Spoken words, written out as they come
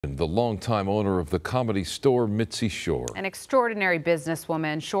The longtime owner of the Comedy Store, Mitzi Shore. An extraordinary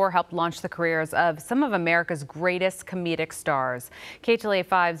businesswoman, Shore helped launch the careers of some of America's greatest comedic stars. KTLA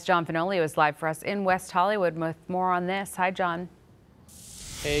 5's John Fenolio is live for us in West Hollywood with more on this. Hi, John.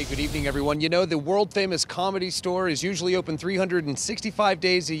 Hey, good evening, everyone. You know, the world-famous Comedy Store is usually open 365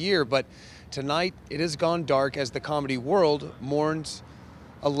 days a year, but tonight it has gone dark as the comedy world mourns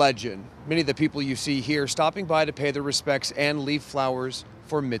a legend. Many of the people you see here stopping by to pay their respects and leave flowers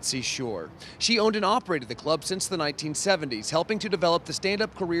for Mitzi Shore. She owned and operated the club since the 1970s, helping to develop the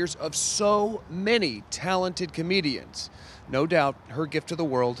stand-up careers of so many talented comedians. No doubt, her gift to the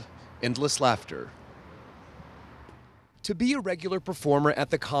world, endless laughter. To be a regular performer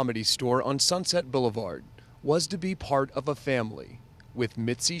at the Comedy Store on Sunset Boulevard was to be part of a family, with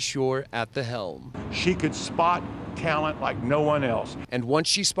Mitzi Shore at the helm. She could spot talent like no one else. And once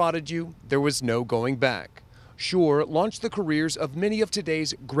she spotted you, there was no going back. Shore launched the careers of many of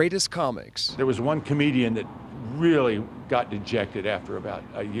today's greatest comics. There was one comedian that really got dejected after about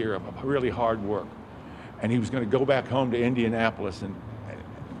a year of really hard work. And he was going to go back home to Indianapolis and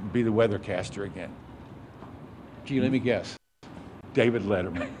be the weathercaster again. Gee, let me guess. David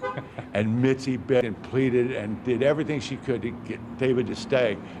Letterman. And Mitzi begged and pleaded and did everything she could to get David to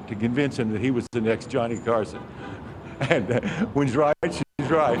stay, to convince him that he was the next Johnny Carson. And when she's right, she's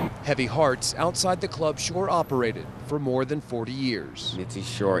right. Heavy hearts outside the club Shore operated for more than 40 years. Mitzi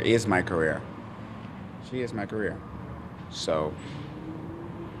Shore is my career. She is my career. So,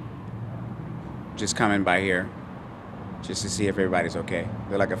 just coming by here, just to see if everybody's okay.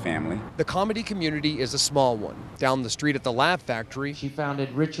 They're like a family. The comedy community is a small one. Down the street at the Laugh Factory, she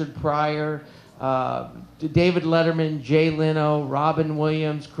founded Richard Pryor, David Letterman, Jay Leno, Robin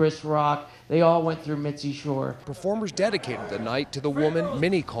Williams, Chris Rock. They all went through Mitzi Shore. Performers dedicated the night to the woman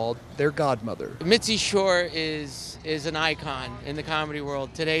many called their godmother. Mitzi Shore is an icon in the comedy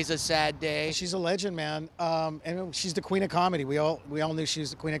world. Today's a sad day. She's a legend, man, and she's the queen of comedy. We all knew she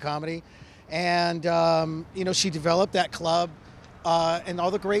was the queen of comedy. And, you know, she developed that club, and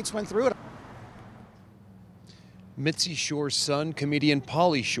all the greats went through it. Mitzi Shore's son, comedian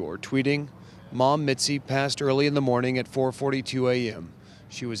Pauly Shore, tweeting, "Mom Mitzi passed early in the morning at 4:42 a.m.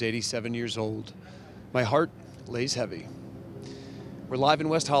 She was 87 years old. My heart lays heavy." We're live in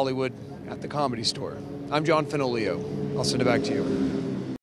West Hollywood at the Comedy Store. I'm John Fenolio. I'll send it back to you.